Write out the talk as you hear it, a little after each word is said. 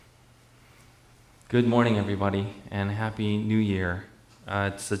Good morning, everybody, and Happy New Year.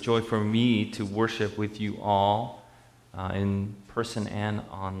 It's a joy for me to worship with you all in person and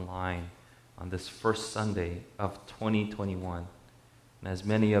online on this first Sunday of 2021. And as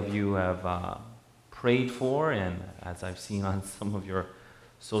many of you have prayed for, and as I've seen on some of your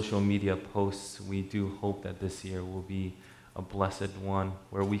social media posts, we do hope that this year will be a blessed one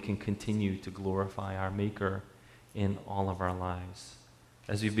where we can continue to glorify our Maker in all of our lives.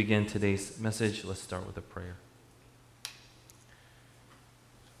 As we begin today's message, let's start with a prayer.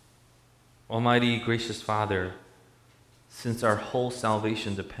 Almighty, gracious Father, since our whole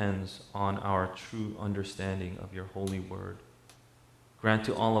salvation depends on our true understanding of your holy word, grant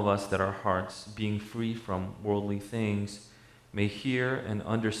to all of us that our hearts, being free from worldly things, may hear and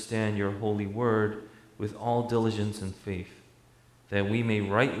understand your holy word with all diligence and faith, that we may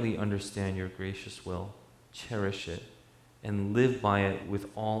rightly understand your gracious will, cherish it, and live by it with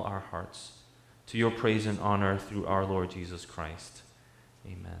all our hearts, to your praise and honor through our Lord Jesus Christ.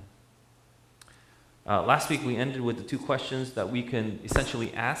 Amen. Last week we ended with the two questions that we can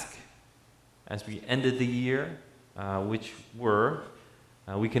essentially ask as we ended the year, which were,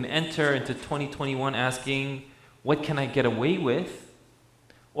 we can enter into 2021 asking, what can I get away with?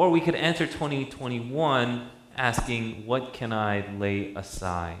 Or we could enter 2021 asking, what can I lay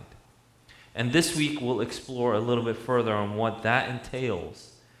aside? And this week we'll explore a little bit further on what that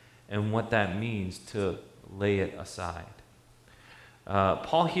entails and what that means to lay it aside.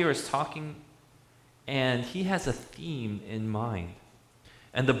 Paul here is talking, and he has a theme in mind.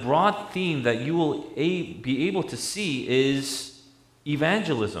 And the broad theme that you will be able to see is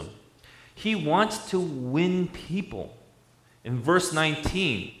evangelism. He wants to win people. In verse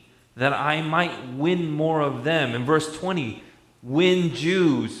 19, that I might win more of them. In verse 20, win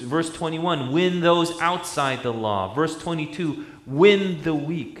Jews. Verse 21, win those outside the law. Verse 22, win the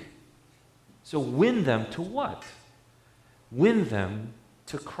weak. So win them to what? Win them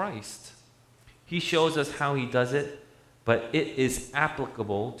to Christ. He shows us how he does it, but it is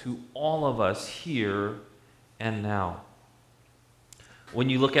applicable to all of us here and now. When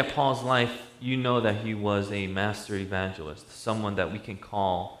you look at Paul's life, you know that he was a master evangelist, someone that we can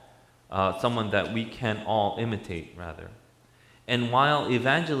call, someone that we can all imitate, rather. And while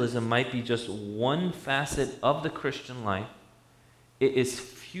evangelism might be just one facet of the Christian life, it is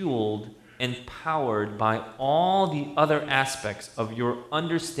fueled and powered by all the other aspects of your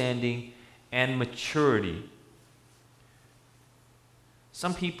understanding and maturity.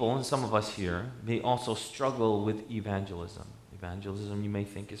 Some people, and some of us here, may also struggle with evangelism. Evangelism, you may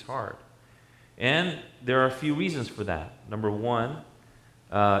think, is hard. And there are a few reasons for that. Number one,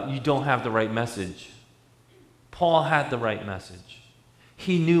 you don't have the right message. Paul had the right message.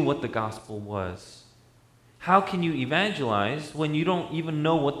 He knew what the gospel was. How can you evangelize when you don't even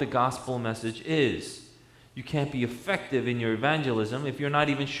know what the gospel message is? You can't be effective in your evangelism if you're not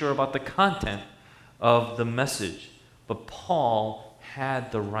even sure about the content of the message. But Paul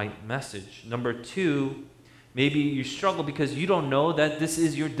had the right message. Number two, maybe you struggle because you don't know that this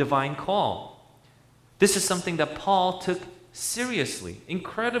is your divine call. This is something that Paul took seriously,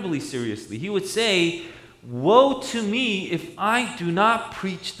 incredibly seriously. He would say, woe to me if I do not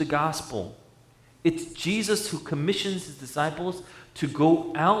preach the gospel. It's Jesus who commissions his disciples to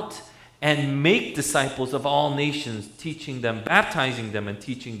go out and make disciples of all nations, teaching them, baptizing them, and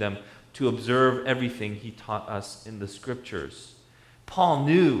teaching them to observe everything he taught us in the scriptures. Paul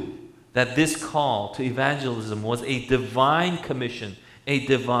knew that this call to evangelism was a divine commission, a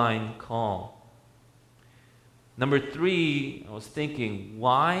divine call. Number three, I was thinking,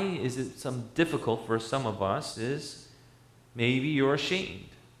 why is it some difficult for some of us is maybe you're ashamed.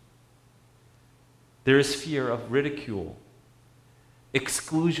 There is fear of ridicule,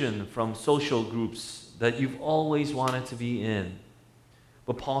 exclusion from social groups that you've always wanted to be in.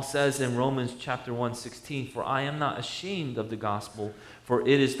 But Paul says in Romans chapter 1:16, for I am not ashamed of the gospel, for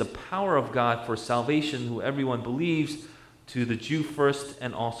it is the power of God for salvation who everyone believes, to the Jew first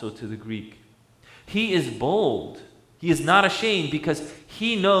and also to the Greek. He is bold. He is not ashamed because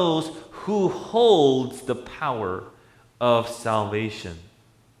he knows who holds the power of salvation.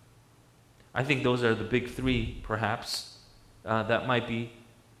 I think those are the big three, perhaps, that might be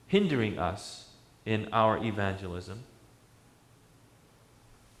hindering us in our evangelism.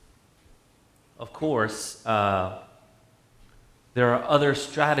 Of course, there are other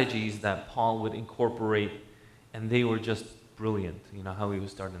strategies that Paul would incorporate, and they were just brilliant. You know, how he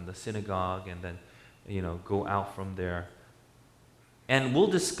would start in the synagogue and then, go out from there. And we'll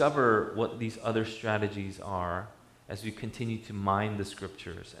discover what these other strategies are as we continue to mine the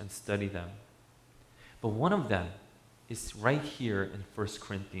scriptures and study them. But one of them is right here in 1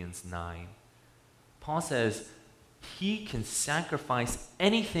 Corinthians 9. Paul says he can sacrifice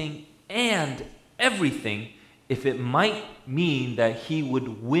anything and everything if it might mean that he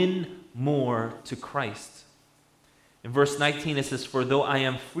would win more to Christ. In verse 19 it says, "For though I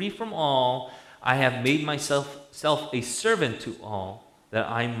am free from all, I have made myself a servant to all, that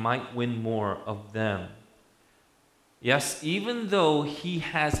I might win more of them." Yes, even though he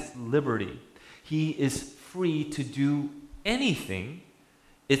has liberty, he is free to do anything.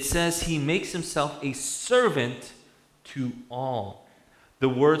 It says he makes himself a servant to all. The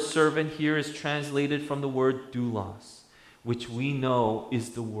word servant here is translated from the word doulos, which we know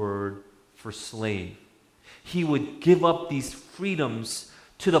is the word for slave. He would give up these freedoms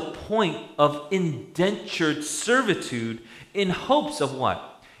to the point of indentured servitude in hopes of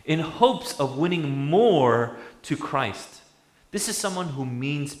what? In hopes of winning more to Christ. This is someone who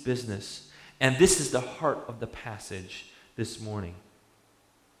means business, and this is the heart of the passage this morning.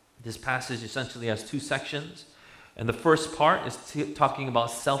 This passage essentially has two sections, and the first part is talking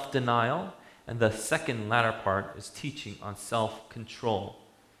about self-denial, and the second latter part is teaching on self-control.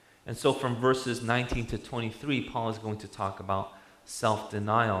 And so from verses 19 to 23, Paul is going to talk about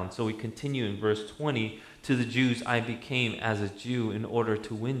self-denial. And so we continue in verse 20, "To the Jews I became as a Jew in order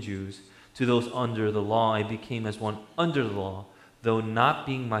to win Jews. To those under the law I became as one under the law, though not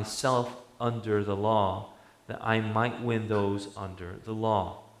being myself under the law, that I might win those under the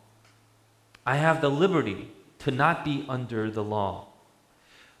law. I have the liberty to not be under the law."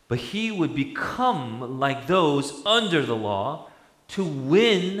 But he would become like those under the law to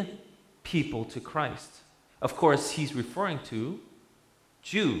win people to Christ. Of course, he's referring to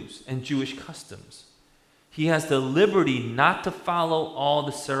Jews and Jewish customs. He has the liberty not to follow all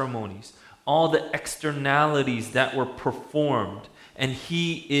the ceremonies, all the externalities that were performed, and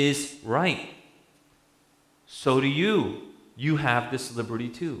he is right. So do you. You have this liberty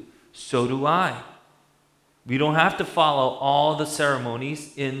too. So do I. We don't have to follow all the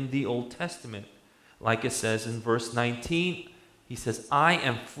ceremonies in the Old Testament. Like it says in verse 19, he says, "I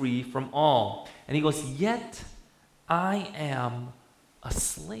am free from all." And he goes, "Yet I am a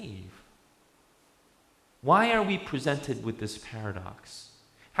slave." Why are we presented with this paradox?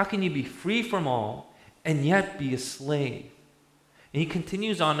 How can you be free from all and yet be a slave? And he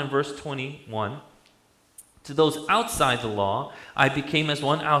continues on in verse 21, "To those outside the law, I became as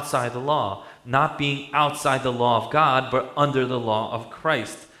one outside the law, not being outside the law of God, but under the law of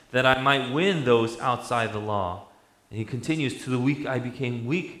Christ, that I might win those outside the law." And he continues, "To the weak I became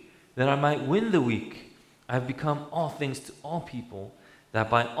weak, that I might win the weak. I have become all things to all people, that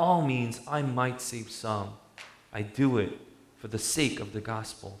by all means I might save some. I do it for the sake of the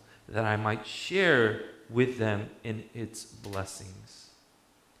gospel, that I might share with them in its blessings."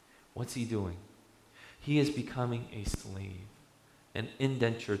 What's he doing? He is becoming a slave, an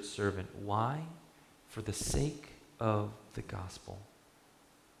indentured servant. Why? For the sake of the gospel.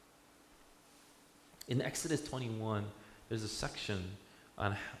 In Exodus 21, there's a section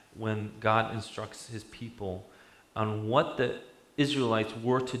on when God instructs his people on what the Israelites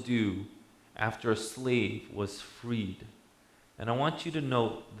were to do after a slave was freed. And I want you to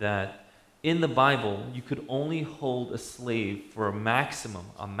note that in the Bible, you could only hold a slave for a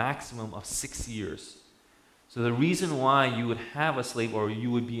maximum of 6 years. So the reason why you would have a slave or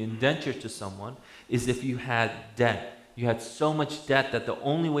you would be indentured to someone is if you had debt. You had so much debt that the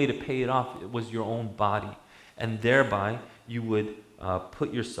only way to pay it off was your own body. And thereby, you would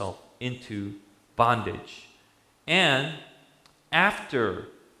put yourself into bondage. And after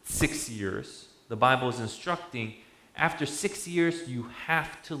 6 years, the Bible is instructing, after 6 years, you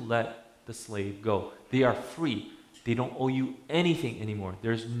have to let the slave go. They are free. They don't owe you anything anymore.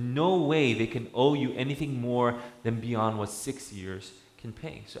 There's no way they can owe you anything more than beyond what 6 years can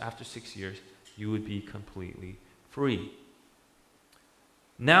pay. So after 6 years, you would be completely free.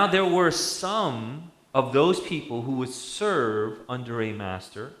 Now there were some of those people who would serve under a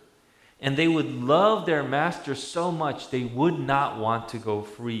master, and they would love their master so much they would not want to go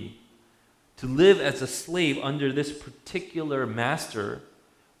free. To live as a slave under this particular master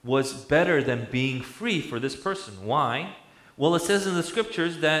was better than being free for this person. Why? Well, it says in the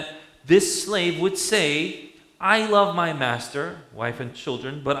scriptures that this slave would say, "I love my master," wife and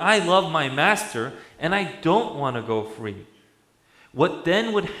children, "but I love my master and I don't want to go free." What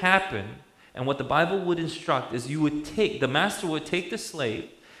then would happen, and what the Bible would instruct, is the master would take the slave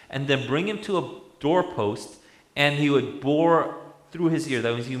and then bring him to a doorpost, and he would bore through his ear.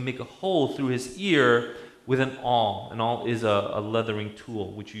 That means he would make a hole through his ear with an awl. An awl is a leathering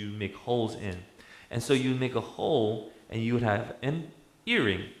tool which you make holes in. And so you would make a hole and you would have an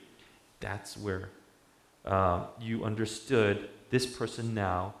earring. That's where you understood this person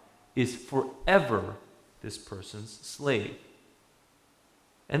now is forever this person's slave.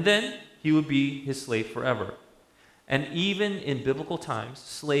 And then he would be his slave forever. And even in biblical times,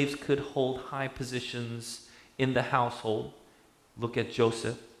 slaves could hold high positions in the household. Look at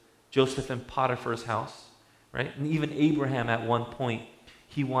Joseph. Joseph in Potiphar's house, right? And even Abraham at one point,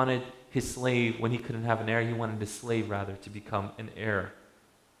 he wanted his slave, when he couldn't have an heir, he wanted his slave rather to become an heir.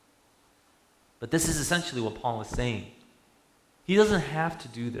 But this is essentially what Paul is saying. He doesn't have to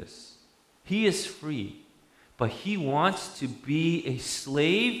do this. He is free, but he wants to be a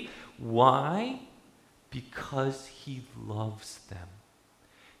slave. Why? Because he loves them.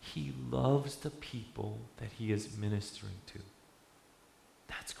 He loves the people that he is ministering to.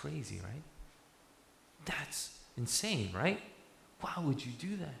 That's crazy, right? That's insane, right? Why would you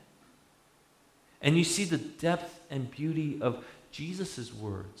do that? And you see the depth and beauty of Jesus'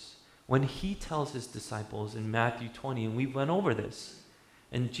 words when he tells his disciples in Matthew 20, and we went over this.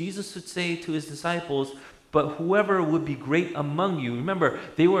 And Jesus would say to his disciples, but whoever would be great among you. Remember,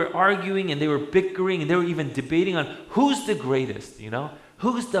 they were arguing and they were bickering and they were even debating on who's the greatest,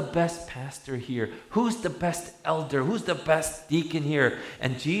 Who's the best pastor here? Who's the best elder? Who's the best deacon here?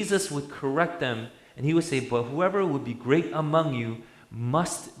 And Jesus would correct them and he would say, but whoever would be great among you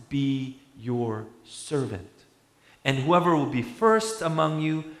must be your servant. And whoever will be first among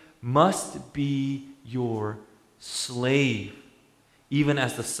you must be your slave. Even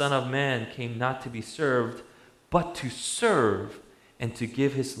as the Son of Man came not to be served, but to serve and to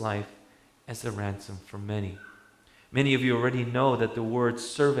give his life as a ransom for many. Many of you already know that the word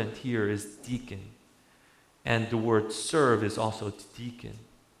servant here is deacon. And the word serve is also deacon.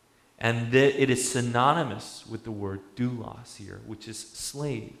 And it is synonymous with the word doulos here, which is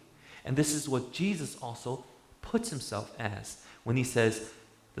slave. And this is what Jesus also puts himself as when he says,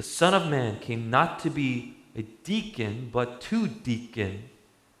 the Son of Man came not to be a deacon, but to deacon,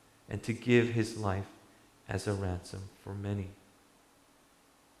 and to give his life as a ransom for many.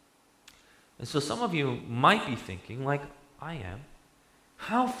 And so some of you might be thinking, like I am,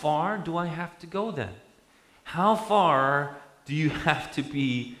 how far do I have to go then? How far do you have to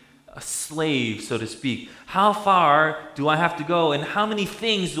be a slave, so to speak? How far do I have to go, and how many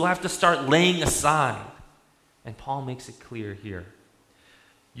things do I have to start laying aside? And Paul makes it clear here.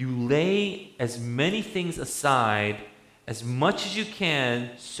 You lay as many things aside, as much as you can,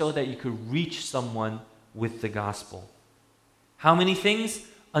 so that you could reach someone with the gospel. How many things?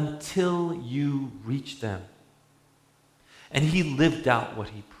 Until you reach them. And he lived out what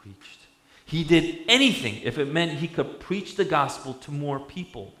he preached. He did anything if it meant he could preach the gospel to more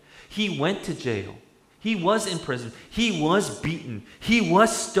people. He went to jail. He was in prison. He was beaten. He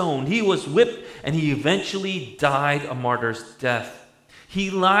was stoned. He was whipped. And he eventually died a martyr's death. He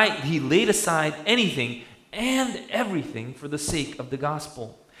laid aside anything and everything for the sake of the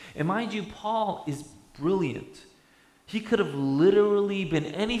gospel. And mind you, Paul is brilliant. He could have literally been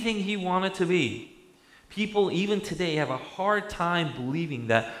anything he wanted to be. People even today have a hard time believing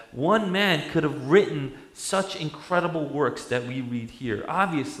that one man could have written such incredible works that we read here.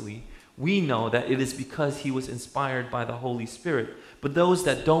 Obviously, we know that it is because he was inspired by the Holy Spirit. But those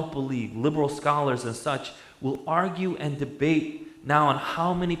that don't believe, liberal scholars and such, will argue and debate now on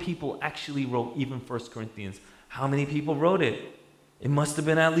how many people actually wrote even 1 Corinthians. How many people wrote it? It must have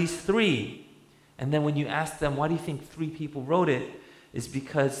been at least 3. And then when you ask them, why do you think 3 people wrote it? It's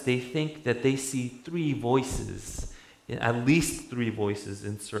because they think that they see 3 voices, at least 3 voices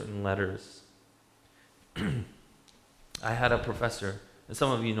in certain letters. I had a professor, and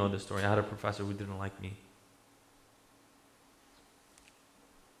some of you know this story. I had a professor who didn't like me.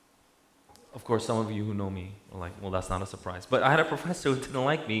 Of course, some of you who know me are like, well, that's not a surprise. But I had a professor who didn't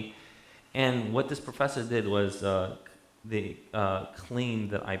like me, and what this professor did was they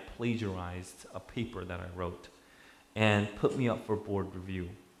claimed that I plagiarized a paper that I wrote and put me up for board review.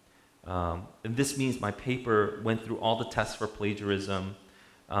 And this means my paper went through all the tests for plagiarism,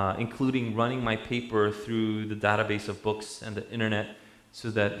 including running my paper through the database of books and the internet so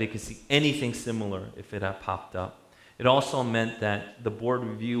that they could see anything similar if it had popped up. It also meant that the board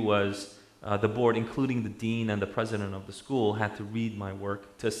review was the board, including the dean and the president of the school, had to read my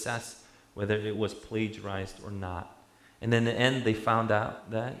work to assess whether it was plagiarized or not. And in the end, they found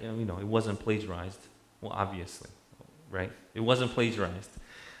out that it wasn't plagiarized. Well, obviously, right? It wasn't plagiarized.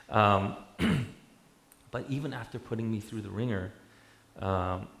 But even after putting me through the ringer,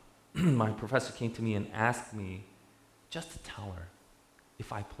 my professor came to me and asked me just to tell her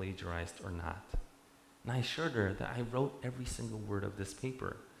if I plagiarized or not. And I assured her that I wrote every single word of this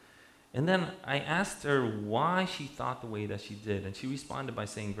paper. And then I asked her why she thought the way that she did. And she responded by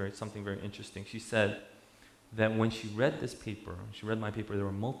saying something very interesting. She said, that when she read this paper, she read my paper, there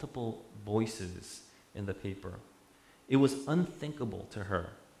were multiple voices in the paper. It was unthinkable to her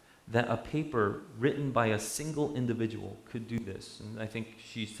that a paper written by a single individual could do this. And I think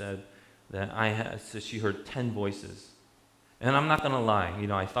she said that she heard 10 voices. And I'm not going to lie,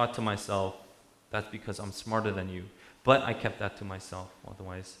 I thought to myself, that's because I'm smarter than you. But I kept that to myself,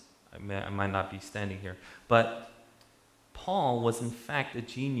 otherwise I might not be standing here. But Paul was in fact a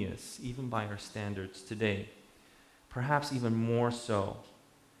genius, even by our standards today. Perhaps even more so.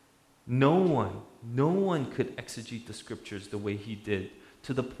 No one could exegete the scriptures the way he did,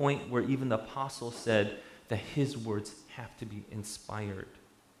 to the point where even the apostle said that his words have to be inspired.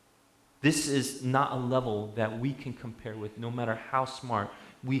 This is not a level that we can compare with, no matter how smart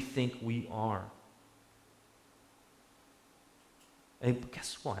we think we are. And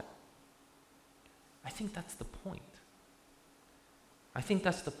guess what? I think that's the point.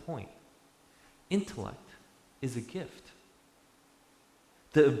 Intellect is a gift.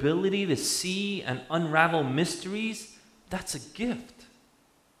 The ability to see and unravel mysteries, that's a gift.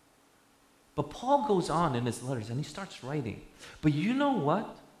 But Paul goes on in his letters and he starts writing. But you know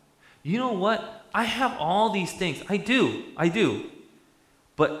what? I have all these things. I do.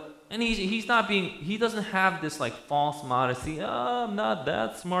 But he doesn't have this like false modesty. Oh, I'm not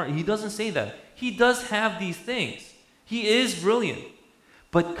that smart. He doesn't say that. He does have these things. He is brilliant.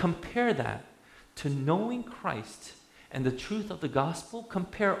 But compare that to knowing Christ and the truth of the gospel.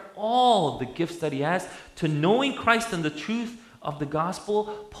 Compare all the gifts that he has to knowing Christ and the truth of the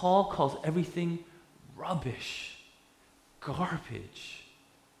gospel. Paul calls everything rubbish, garbage.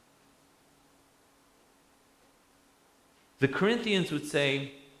 The Corinthians would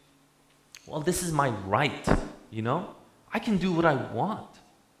say, well, this is my right, I can do what I want.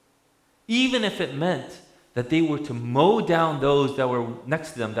 Even if it meant that they were to mow down those that were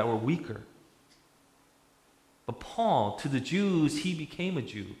next to them that were weaker. But Paul, to the Jews, he became a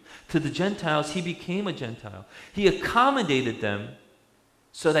Jew. To the Gentiles, he became a Gentile. He accommodated them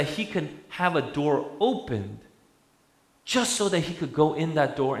so that he could have a door opened, just so that he could go in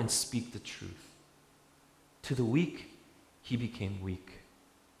that door and speak the truth. To the weak, he became weak.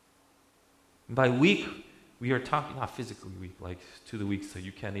 And by weak, we are talking not physically weak, like to the weak so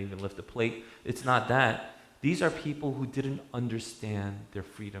you can't even lift a plate. It's not that. These are people who didn't understand their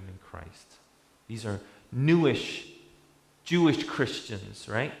freedom in Christ. These are newish Jewish Christians,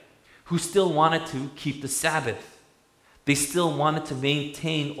 right? Who still wanted to keep the Sabbath. They still wanted to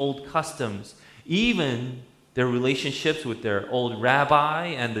maintain old customs. Even their relationships with their old rabbi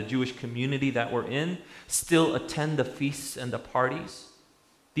and the Jewish community that we're in, still attend the feasts and the parties.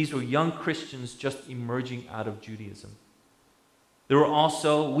 These were young Christians just emerging out of Judaism. There were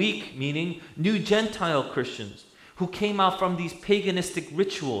also weak, meaning new Gentile Christians who came out from these paganistic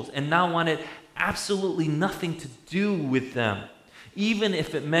rituals and now wanted absolutely nothing to do with them, even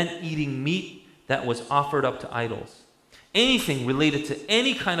if it meant eating meat that was offered up to idols. Anything related to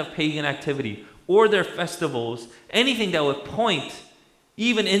any kind of pagan activity or their festivals, anything that would point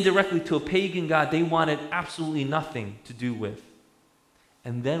even indirectly to a pagan god, they wanted absolutely nothing to do with.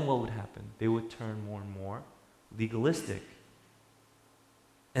 And then what would happen? They would turn more and more legalistic.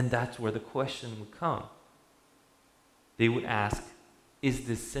 And that's where the question would come. They would ask, is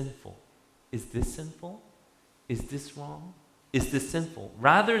this sinful? Is this sinful? Is this wrong? Is this sinful?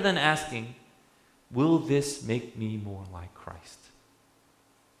 Rather than asking, will this make me more like Christ?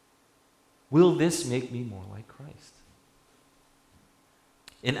 Will this make me more like Christ?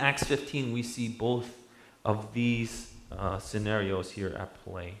 In Acts 15, we see both of these scenarios here at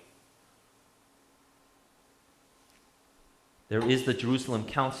play. There is the Jerusalem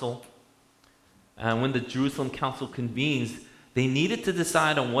Council. And when the Jerusalem Council convenes, they needed to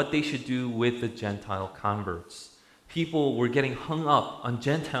decide on what they should do with the Gentile converts. People were getting hung up on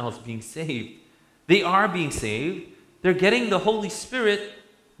Gentiles being saved. They are being saved. They're getting the Holy Spirit.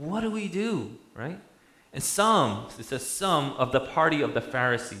 What do we do, right? And it says some of the party of the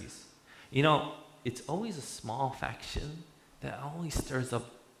Pharisees. It's always a small faction that always stirs up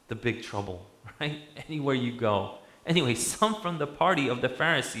the big trouble, right? Anywhere you go. Anyway, some from the party of the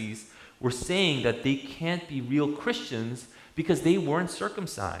Pharisees were saying that they can't be real Christians because they weren't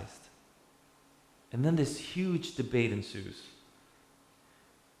circumcised. And then this huge debate ensues.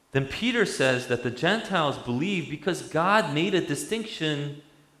 Then Peter says that the Gentiles believe because God made a distinction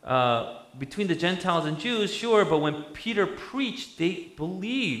between the Gentiles and Jews, sure, but when Peter preached, they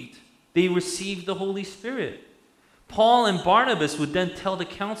believed. They received the Holy Spirit. Paul and Barnabas would then tell the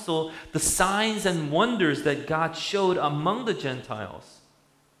council the signs and wonders that God showed among the Gentiles.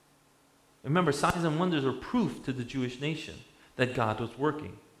 Remember, signs and wonders were proof to the Jewish nation that God was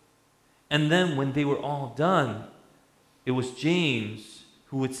working. And then when they were all done, it was James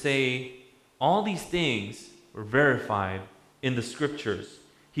who would say, all these things were verified in the scriptures.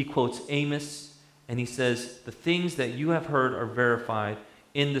 He quotes Amos, and he says, the things that you have heard are verified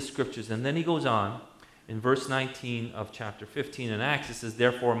in the scriptures. And then he goes on, in verse 19 of chapter 15 in Acts, it says,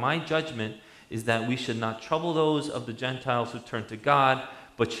 therefore my judgment is that we should not trouble those of the Gentiles who turn to God,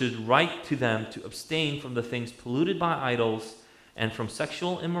 but should write to them to abstain from the things polluted by idols, and from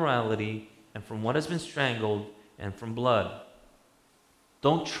sexual immorality, and from what has been strangled, and from blood.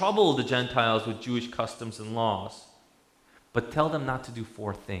 Don't trouble the Gentiles with Jewish customs and laws, but tell them not to do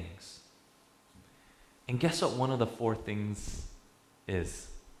 4 things. And guess what one of the 4 things is?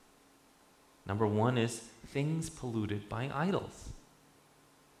 Number 1 is things polluted by idols.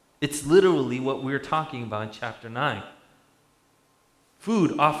 It's literally what we're talking about in chapter 9.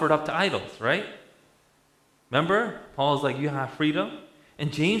 Food offered up to idols, right? Remember? Paul's like, you have freedom.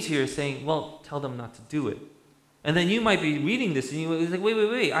 And James here is saying, well, tell them not to do it. And then you might be reading this and you're like,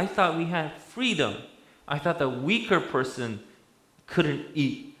 wait. I thought we had freedom. I thought the weaker person couldn't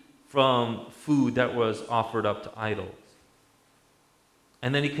eat from food that was offered up to idols.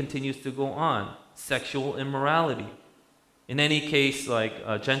 And then he continues to go on. Sexual immorality. In any case,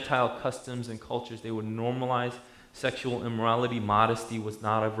 like Gentile customs and cultures, they would normalize sexual immorality. Modesty was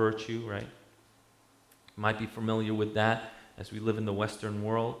not a virtue, right? You might be familiar with that as we live in the Western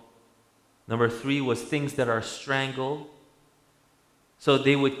world. Number 3 was things that are strangled. So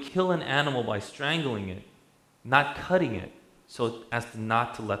they would kill an animal by strangling it, not cutting it, so as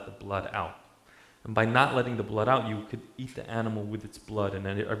not to let the blood out. And by not letting the blood out, you could eat the animal with its blood and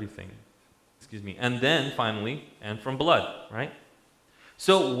everything. And then finally, and from blood, right?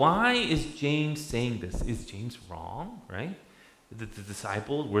 So why is James saying this? Is James wrong, right? The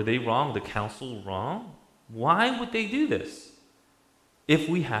disciples, were they wrong? The council wrong? Why would they do this? If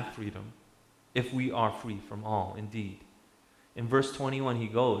we have freedom, if we are free from all, indeed. In verse 21, he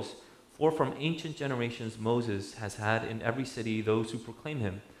goes, for from ancient generations Moses has had in every city those who proclaim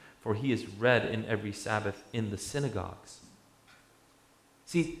him, for he is read in every Sabbath in the synagogues.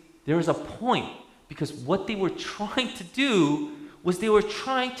 See, there is a point, because what they were trying to do was they were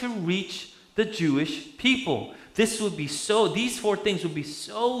trying to reach the Jewish people. These 4 things would be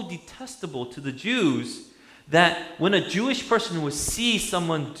so detestable to the Jews that when a Jewish person would see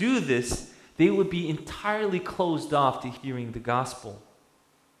someone do this, they would be entirely closed off to hearing the gospel.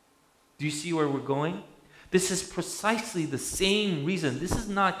 Do you see where we're going? This is precisely the same reason. This is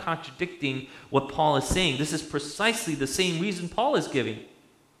not contradicting what Paul is saying. This is precisely the same reason Paul is giving.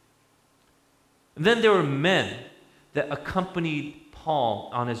 And then there were men that accompanied Paul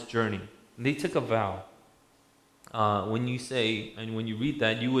on his journey. And they took a vow. When you read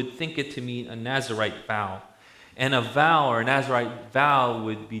that, you would think it to mean a Nazirite vow. And a vow or a Nazirite vow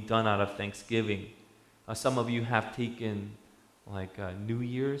would be done out of thanksgiving. Some of you have taken New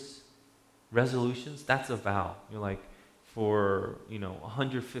Year's resolutions. That's a vow. You're like, for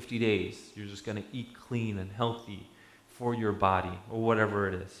 150 days, you're just going to eat clean and healthy for your body or whatever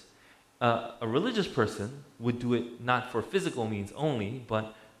it is. A religious person would do it not for physical means only,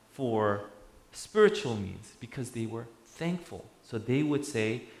 but for spiritual means, because they were thankful. So they would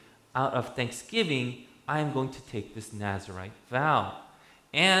say, out of thanksgiving, I am going to take this Nazirite vow.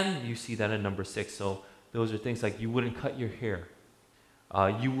 And you see that in number 6. So those are things like you wouldn't cut your hair.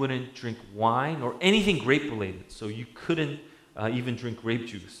 You wouldn't drink wine or anything grape-related. So you couldn't even drink grape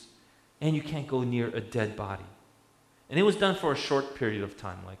juice. And you can't go near a dead body. And it was done for a short period of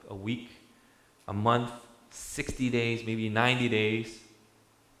time, like a week, a month, 60 days, maybe 90 days.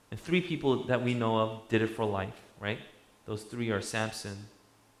 And 3 people that we know of did it for life, right? Those 3 are Samson,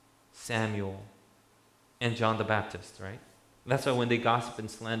 Samuel, and John the Baptist, right? That's why when they gossip and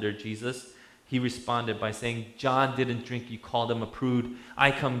slander Jesus, he responded by saying, John didn't drink, you called him a prude.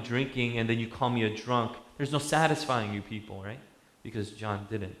 I come drinking, and then you call me a drunk. There's no satisfying you people, right? Because John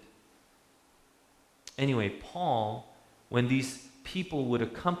didn't. Anyway, Paul, when these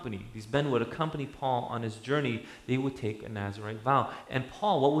men would accompany Paul on his journey, they would take a Nazirite vow. And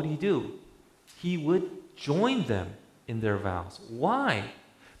Paul, what would he do? He would join them in their vows. Why?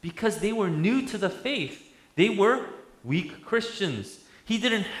 Because they were new to the faith. They were weak Christians. He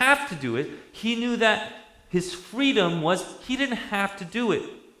didn't have to do it. He knew that his freedom was he didn't have to do it.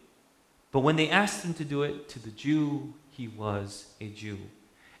 But when they asked him to do it, to the Jew, he was a Jew.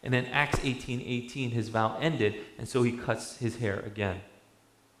 And in Acts 18:18, his vow ended, and so he cuts his hair again.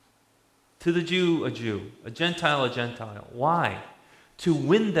 To the Jew, a Jew. A Gentile, a Gentile. Why? To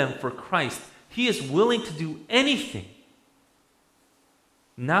win them for Christ. He is willing to do anything.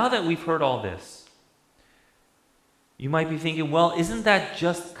 Now that we've heard all this, You might be thinking, well, isn't that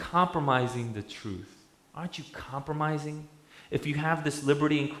just compromising the truth? Aren't you compromising? If you have this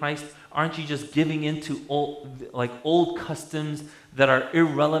liberty in Christ, aren't you just giving into old customs that are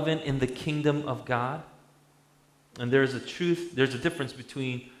irrelevant in the kingdom of God? And there's a difference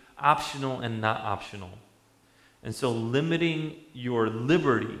between optional and not optional. And so limiting your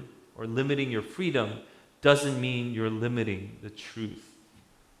liberty or limiting your freedom doesn't mean you're limiting the truth.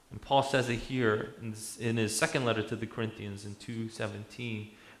 And Paul says it here in his second letter to the Corinthians in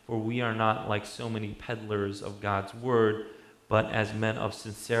 2:17, for we are not like so many peddlers of God's word, but as men of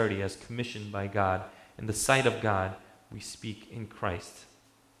sincerity, as commissioned by God. In the sight of God, we speak in Christ.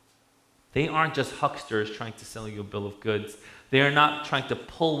 They aren't just hucksters trying to sell you a bill of goods. They are not trying to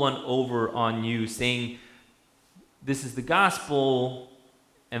pull one over on you, saying, this is the gospel,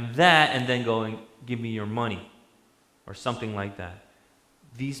 and then going, give me your money, or something like that.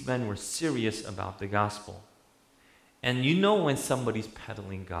 These men were serious about the gospel. And you know when somebody's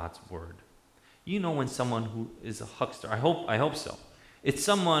peddling God's word. You know when someone who is a huckster, I hope so. It's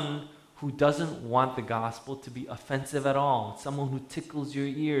someone who doesn't want the gospel to be offensive at all. Someone who tickles your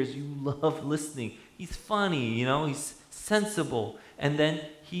ears. You love listening. He's funny, he's sensible. And then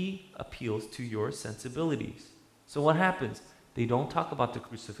he appeals to your sensibilities. So what happens? They don't talk about the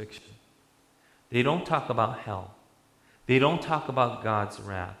crucifixion. They don't talk about hell. They don't talk about God's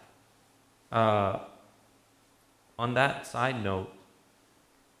wrath. On that side note,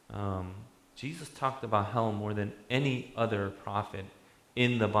 Jesus talked about hell more than any other prophet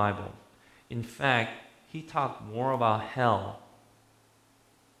in the Bible. In fact, he talked more about hell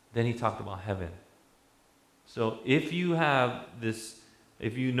than he talked about heaven. So if you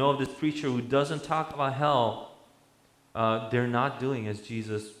know of this preacher who doesn't talk about hell, they're not doing as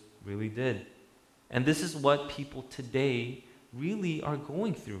Jesus really did. And this is what people today really are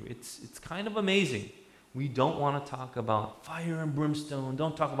going through. It's kind of amazing. We don't want to talk about fire and brimstone.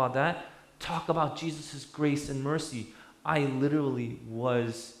 Don't talk about that. Talk about Jesus' grace and mercy. I literally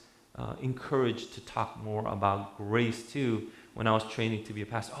was encouraged to talk more about grace too when I was training to be a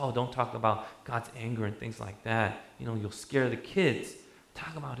pastor. Oh, don't talk about God's anger and things like that. You'll scare the kids.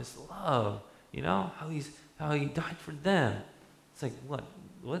 Talk about his love. How he died for them. It's like,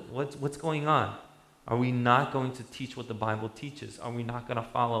 what's going on? Are we not going to teach what the Bible teaches? Are we not going to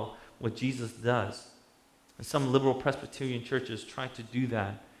follow what Jesus does? And some liberal Presbyterian churches try to do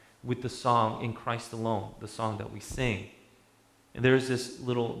that with the song In Christ Alone, the song that we sing. And there's this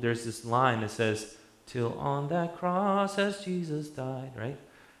line that says, till on that cross as Jesus died, right?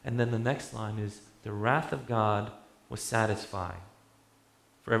 And then the next line is, the wrath of God was satisfied.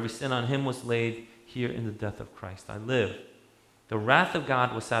 For every sin on him was laid, here in the death of Christ I live. The wrath of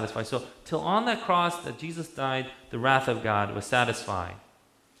God was satisfied. So till on that cross that Jesus died, the wrath of God was satisfied.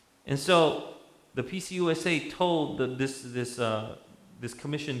 And so the PCUSA told this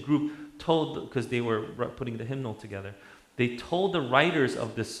commission group because they were putting the hymnal together, they told the writers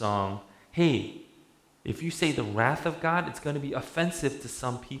of this song, hey, if you say the wrath of God, it's going to be offensive to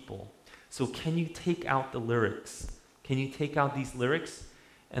some people. So can you take out the lyrics? Can you take out these lyrics?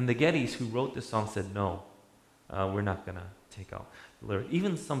 And the Gettys, who wrote this song, said, no, we're not going to take out the lyrics.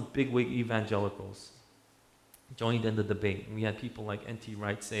 Even some bigwig evangelicals joined in the debate. And we had people like N.T.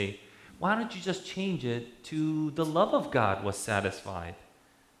 Wright say, why don't you just change it to the love of God was satisfied?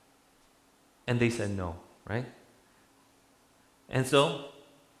 And they said no, right? And so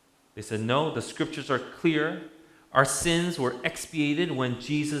they said no, the scriptures are clear. Our sins were expiated when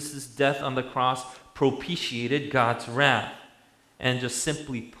Jesus' death on the cross propitiated God's wrath. And just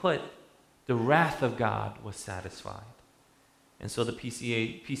simply put, the wrath of God was satisfied. And so the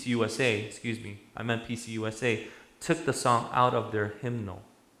PCUSA took the song out of their hymnal.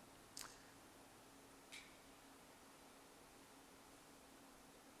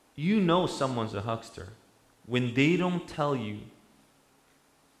 You know someone's a huckster when they don't tell you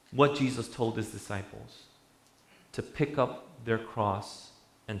what Jesus told his disciples, to pick up their cross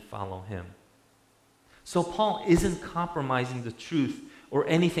and follow him. So Paul isn't compromising the truth or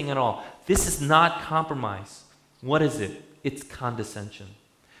anything at all. This is not compromise. What is it? It's condescension.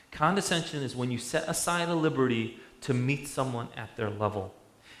 Condescension is when you set aside a liberty to meet someone at their level.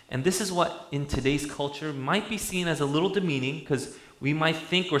 And this is what in today's culture might be seen as a little demeaning, because we might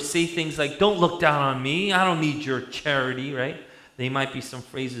think or say things like, don't look down on me, I don't need your charity, right? They might be some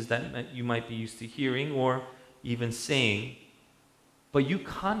phrases that you might be used to hearing or even saying, but you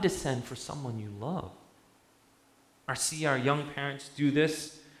condescend for someone you love. I see our young parents do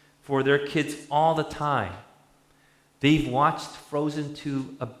this for their kids all the time. They've watched Frozen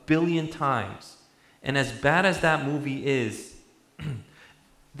 2 1 billion times. And as bad as that movie is,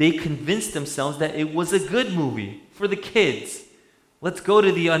 They convinced themselves that it was a good movie for the kids. Let's go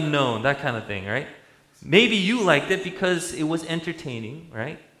to the unknown, that kind of thing, right? Maybe you liked it because it was entertaining,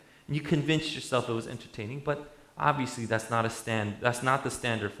 right? And you convinced yourself it was entertaining, but obviously that's not the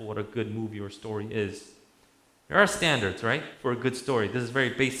standard for what a good movie or story is. There are standards, right, for a good story. This is very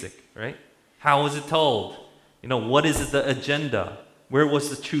basic, right? How was it told? What is the agenda? Where was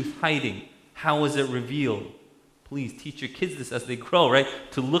the truth hiding? How was it revealed? Please teach your kids this as they grow, right?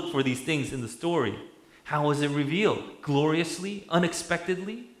 To look for these things in the story. How was it revealed? Gloriously?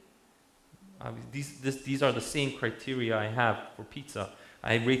 Unexpectedly? These are the same criteria I have for pizza.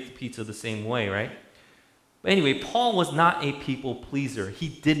 I rate the pizza the same way, right? But anyway, Paul was not a people pleaser. He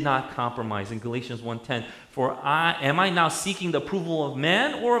did not compromise. In Galatians 1:10, am I now seeking the approval of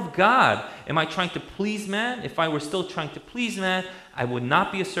man or of God? Am I trying to please man? If I were still trying to please man, I would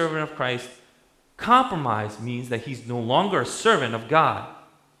not be a servant of Christ. Compromise means that he's no longer a servant of God.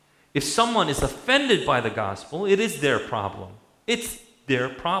 If someone is offended by the gospel, it is their problem. It's their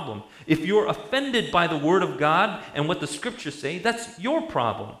problem. If you're offended by the word of God and what the scriptures say, that's your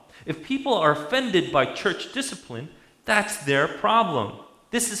problem. If people are offended by church discipline, that's their problem.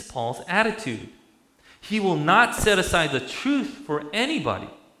 This is Paul's attitude. He will not set aside the truth for anybody.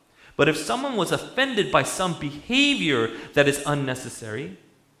 But if someone was offended by some behavior that is unnecessary,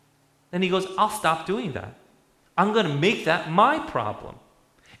 then he goes, I'll stop doing that. I'm going to make that my problem.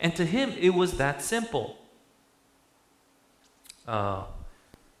 And to him, it was that simple.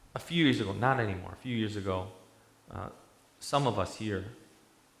 A few years ago, not anymore, a few years ago, some of us here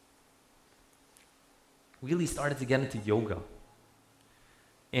really started to get into yoga.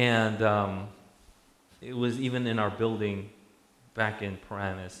 And it was even in our building back in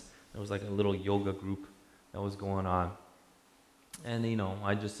Paramus, there was like a little yoga group that was going on. And,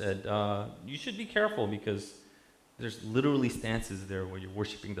 I just said, you should be careful because there's literally stances there where you're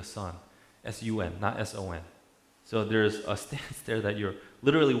worshiping the sun. S-U-N, not S-O-N. So there's a stance there that you're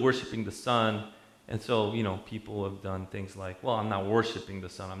literally worshiping the sun. And so, people have done things like, well, I'm not worshiping the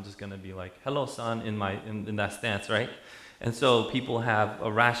sun. I'm just going to be like, hello, sun, in that stance, right? And so people have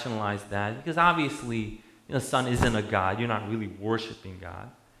rationalized that because obviously, the sun isn't a god. You're not really worshiping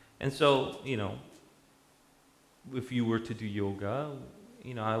God. And so, if you were to do yoga,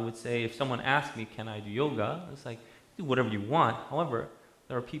 I would say if someone asked me, can I do yoga? It's like, do whatever you want. However,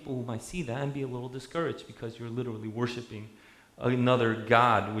 there are people who might see that and be a little discouraged because you're literally worshiping another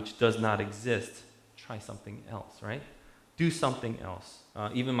god which does not exist. Try something else, right? Do something else.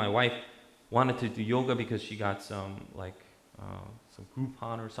 Even my wife wanted to do yoga because she got some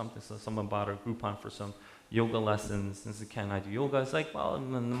Groupon or something. So someone bought her Groupon for some yoga lessons. And said, can I do yoga? It's like, well, it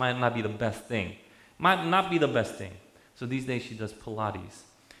might not be the best thing. Might not be the best thing. So these days she does Pilates.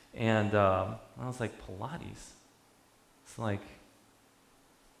 And I was like, Pilates? It's like,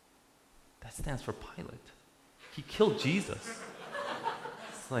 that stands for Pilate. He killed Jesus.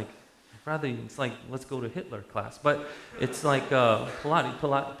 It's like, let's go to Hitler class. But it's like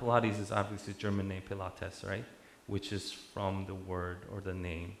Pilates is obviously the German name Pilates, right? Which is from the word or the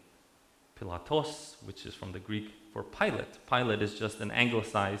name Pilatos, which is from the Greek for Pilate. Pilate is just an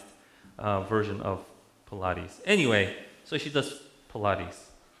anglicized version of Pilates. Anyway, so she does Pilates.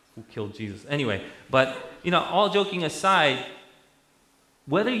 Who killed Jesus? Anyway, but, all joking aside,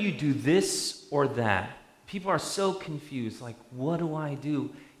 whether you do this or that, people are so confused. Like, what do I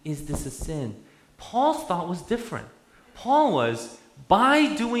do? Is this a sin? Paul's thought was different. Paul was,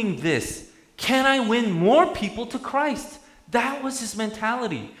 by doing this, can I win more people to Christ? That was his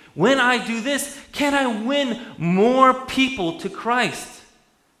mentality. When I do this, can I win more people to Christ?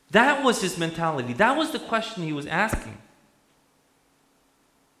 That was his mentality. That was the question he was asking.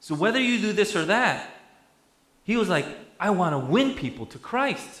 So whether you do this or that, he was like, I want to win people to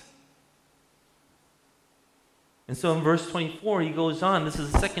Christ. And so in verse 24, he goes on, this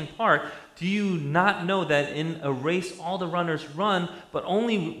is the second part. Do you not know that in a race all the runners run, but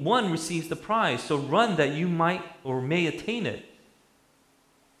only one receives the prize? So run that you might or may attain it.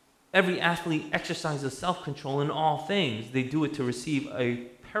 Every athlete exercises self-control in all things. They do it to receive a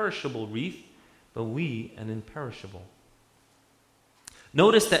perishable wreath, but we an imperishable.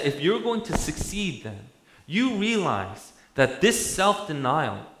 Notice that if you're going to succeed then, you realize that this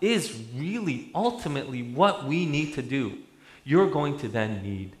self-denial is really ultimately what we need to do. You're going to then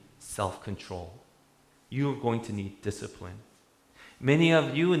need self-control. You're going to need discipline. Many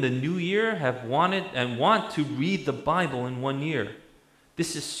of you in the new year have wanted and want to read the Bible in 1 year.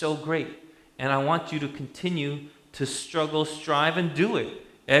 This is so great. And I want you to continue to struggle, strive, and do it.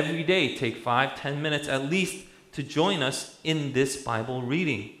 Every day, take 5-10 minutes at least to join us in this Bible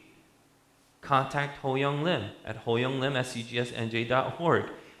reading. Contact Ho Young Lim at hoyounglim@cgsnj.org.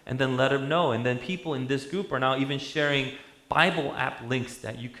 and then let them know. And then people in this group are now even sharing Bible app links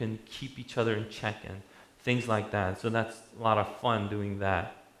that you can keep each other in check and things like that. So that's a lot of fun doing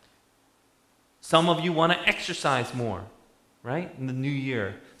that. Some of you want to exercise more, right, in the new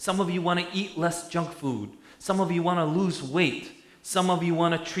year. Some of you want to eat less junk food. Some of you want to lose weight. Some of you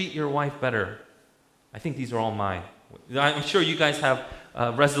want to treat your wife better. I think these are all mine. I'm sure you guys have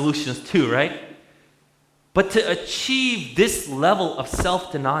resolutions too, right? But to achieve this level of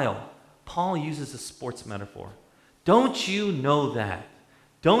self-denial, Paul uses a sports metaphor. Don't you know that?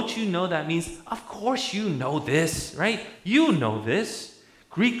 Don't you know that means, of course you know this, right? You know this.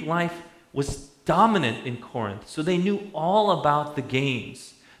 Greek life was dominant in Corinth, so they knew all about the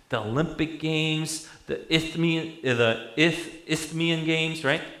games, the Olympic Games, the Isthmian Games,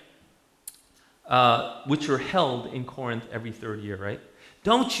 right? Which were held in Corinth every third year, right?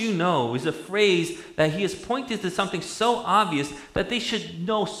 Don't you know is a phrase that he has pointed to something so obvious that they should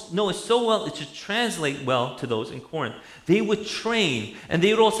know it so well it should translate well to those in Corinth. They would train, and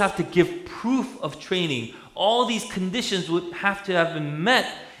they would also have to give proof of training. All these conditions would have to have been met,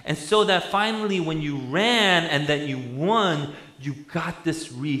 and so that finally when you ran and then you won, you got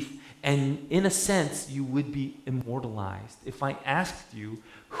this wreath, and in a sense you would be immortalized. If I asked you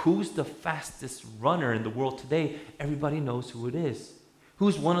who's the fastest runner in the world today, everybody knows who it is.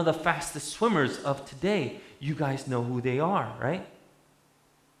 Who's one of the fastest swimmers of today? You guys know who they are, right?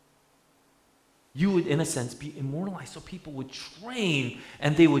 You would, in a sense, be immortalized. So people would train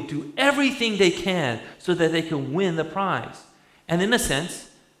and they would do everything they can so that they can win the prize. And in a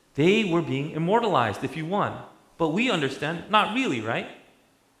sense, they were being immortalized if you won. But we understand, not really, right?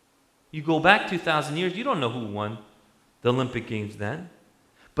 You go back 2,000 years, you don't know who won the Olympic Games then.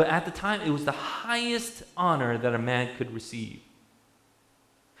 But at the time, it was the highest honor that a man could receive.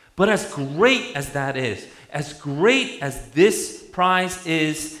 But as great as that is, as great as this prize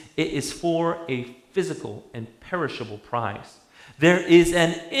is, it is for a physical and perishable prize. There is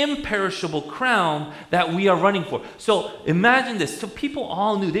an imperishable crown that we are running for. So imagine this. So people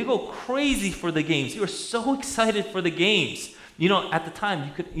all knew. They go crazy for the games. They were so excited for the games. You know, at the time,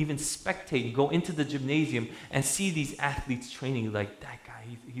 you could even spectate and go into the gymnasium and see these athletes training. Like, that guy,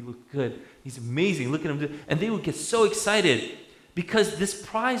 he looked good. He's amazing. Look at him. And they would get so excited because this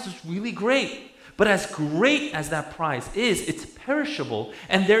prize was really great. But as great as that prize is, it's perishable.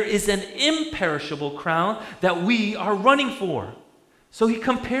 And there is an imperishable crown that we are running for. So he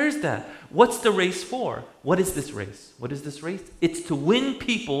compares that. What's the race for? What is this race? What is this race? It's to win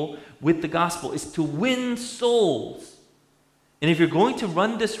people with the gospel. It's to win souls. And if you're going to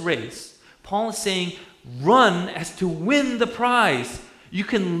run this race, Paul is saying, run as to win the prize. You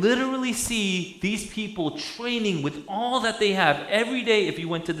can literally see these people training with all that they have every day if you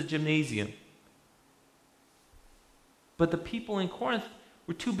went to the gymnasium. But the people in Corinth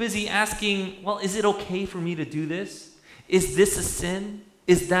were too busy asking, well, is it okay for me to do this? Is this a sin?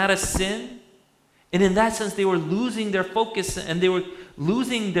 Is that a sin? And in that sense, they were losing their focus and they were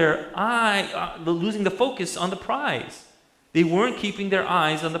losing losing the focus on the prize. They weren't keeping their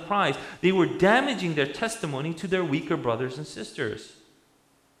eyes on the prize. They were damaging their testimony to their weaker brothers and sisters.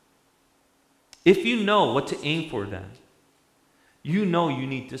 If you know what to aim for then, you know you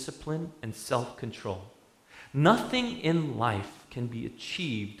need discipline and self-control. Nothing in life can be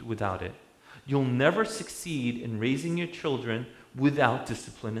achieved without it. You'll never succeed in raising your children without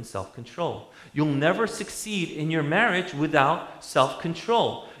discipline and self-control. You'll never succeed in your marriage without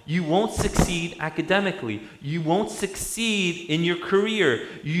self-control. You won't succeed academically. You won't succeed in your career.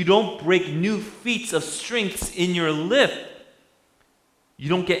 You don't break new feats of strengths in your lift. You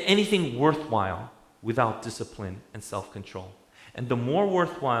don't get anything worthwhile without discipline and self-control. And the more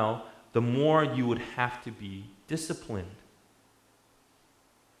worthwhile, the more you would have to be disciplined.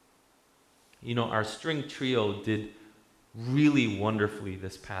 You know, our string trio did really wonderfully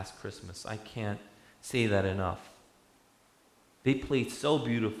this past Christmas. I can't say that enough. They played so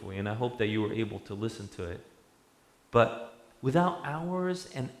beautifully, and I hope that you were able to listen to it. But without hours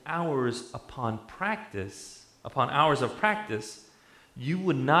and hours upon hours of practice, you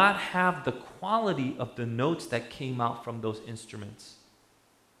would not have the quality of the notes that came out from those instruments.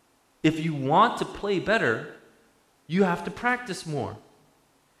 If you want to play better, you have to practice more.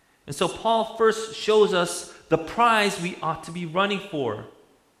 And so Paul first shows us the prize we ought to be running for.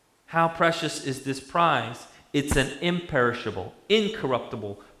 How precious is this prize? It's an imperishable,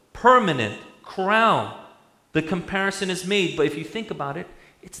 incorruptible, permanent crown. The comparison is made, but if you think about it,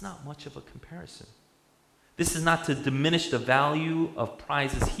 it's not much of a comparison. This is not to diminish the value of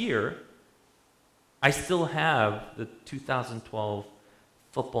prizes here. I still have the 2012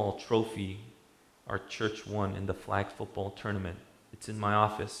 football trophy our church won in the flag football tournament. It's in my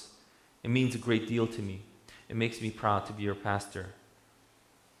office. It means a great deal to me. It makes me proud to be your pastor.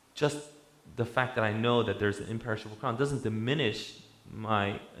 Just the fact that I know that there's an imperishable crown doesn't diminish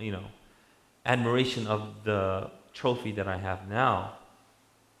my, admiration of the trophy that I have now.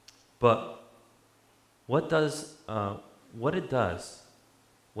 But what it does,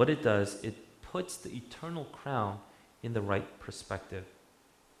 it puts the eternal crown in the right perspective.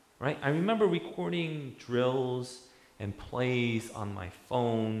 Right? I remember recording drills and plays on my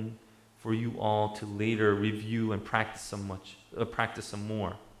phone for you all to later review and practice some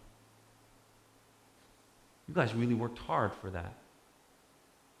more. You guys really worked hard for that.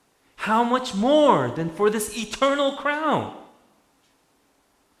 How much more than for this eternal crown?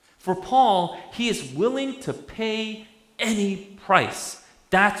 For Paul, he is willing to pay any price.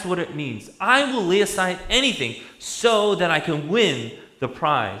 That's what it means. I will lay aside anything so that I can win the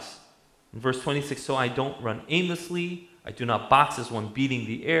prize. In verse 26, so I don't run aimlessly. I do not box as one beating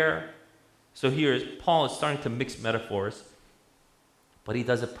the air. So here, Paul is starting to mix metaphors, but he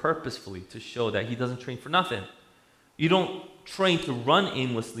does it purposefully to show that he doesn't train for nothing. You don't train to run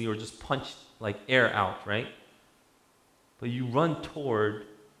aimlessly or just punch like air out, right? But you run toward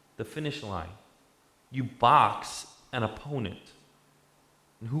the finish line. You box an opponent.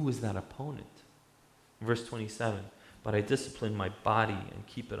 And who is that opponent? Verse 27, but I discipline my body and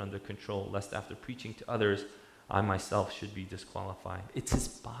keep it under control, lest after preaching to others, I myself should be disqualified. It's his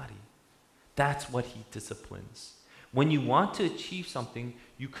body. That's what he disciplines. When you want to achieve something,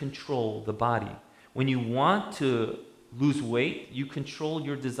 you control the body. When you want to lose weight, you control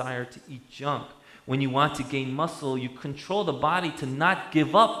your desire to eat junk. When you want to gain muscle, you control the body to not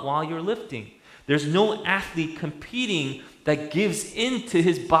give up while you're lifting. There's no athlete competing that gives in to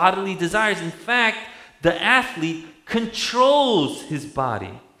his bodily desires. In fact, the athlete controls his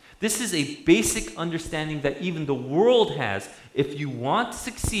body. This is a basic understanding that even the world has. If you want to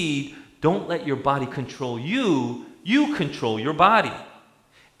succeed, don't let your body control you. You control your body.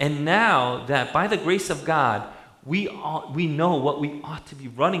 And now that by the grace of God, we know what we ought to be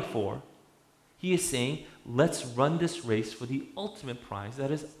running for, he is saying, let's run this race for the ultimate prize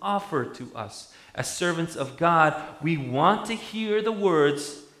that is offered to us. As servants of God, we want to hear the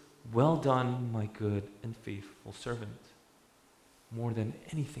words, well done, my good and faithful servant, more than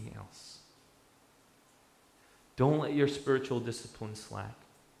anything else. Don't let your spiritual discipline slack.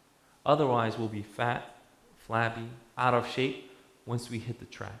 Otherwise, we'll be fat, flabby, out of shape once we hit the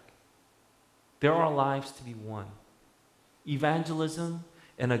track. There are lives to be won. Evangelism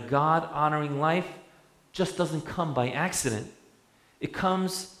and a God-honoring life just doesn't come by accident. It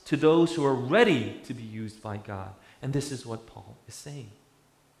comes to those who are ready to be used by God. And this is what Paul is saying.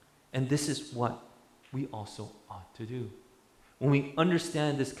 And this is what we also ought to do. When we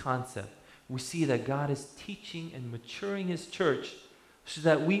understand this concept, we see that God is teaching and maturing his church so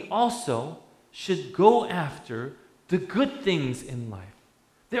that we also should go after the good things in life.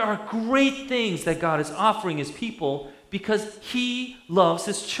 There are great things that God is offering his people because he loves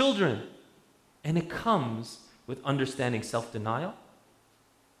his children. And it comes with understanding self-denial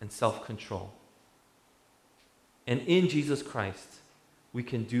and self-control. And in Jesus Christ, we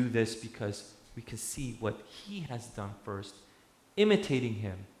can do this because we can see what he has done first, imitating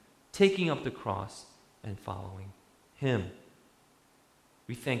him, taking up the cross, and following him.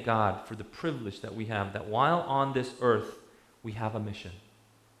 We thank God for the privilege that we have, that while on this earth, we have a mission.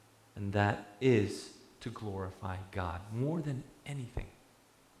 And that is to glorify God more than anything.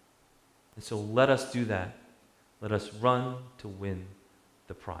 And so let us do that. Let us run to win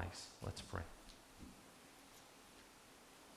the prize. Let's pray.